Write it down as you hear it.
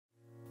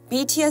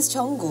BTS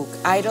Jung Kook,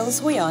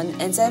 Idol's Soyeon,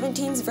 and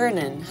Seventeen's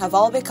Vernon have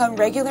all become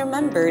regular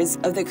members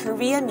of the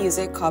Korean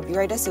Music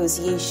Copyright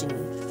Association.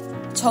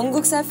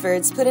 Jungkook's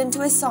efforts put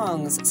into his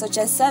songs, such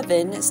as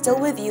Seven, Still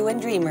With You,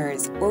 and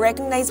Dreamers, were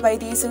recognized by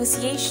the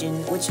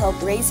association, which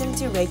helped raise him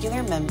to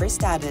regular member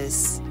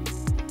status.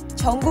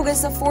 Jungkook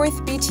is the fourth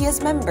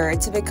BTS member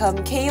to become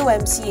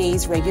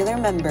KOMCA's regular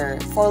member,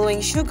 following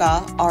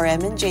Suga,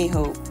 RM, and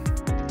J-Hope.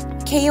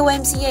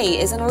 KOMCA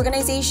is an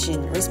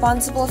organization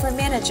responsible for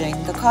managing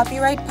the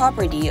copyright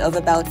property of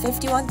about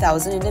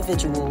 51,000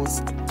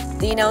 individuals.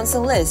 They announced a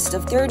list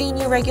of 30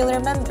 new regular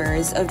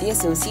members of the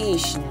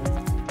association.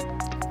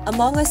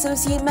 Among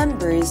associate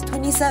members,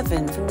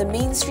 27 from the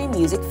mainstream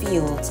music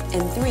field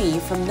and 3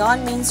 from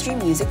non-mainstream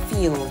music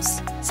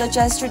fields, such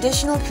as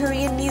traditional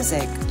Korean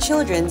music,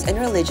 children's, and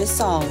religious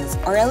songs,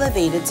 are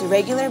elevated to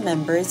regular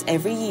members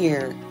every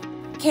year.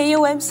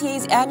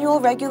 KOMCA's annual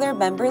regular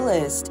member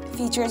list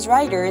features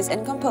writers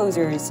and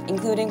composers,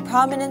 including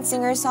prominent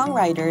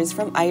singer-songwriters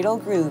from idol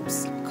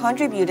groups,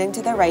 contributing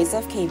to the rise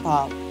of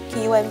K-pop,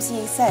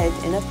 KOMCA said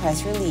in a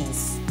press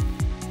release.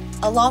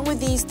 Along with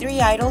these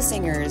 3 idol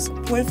singers,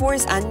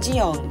 Pol4's An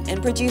Ji-young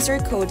and producer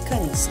Code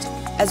Kunst,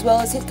 as well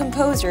as hit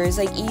composers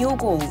like Lee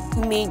Ho-gong,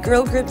 who made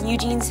girl group New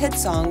Jeans hit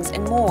songs,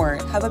 and more,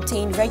 have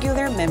obtained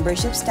regular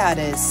membership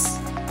status.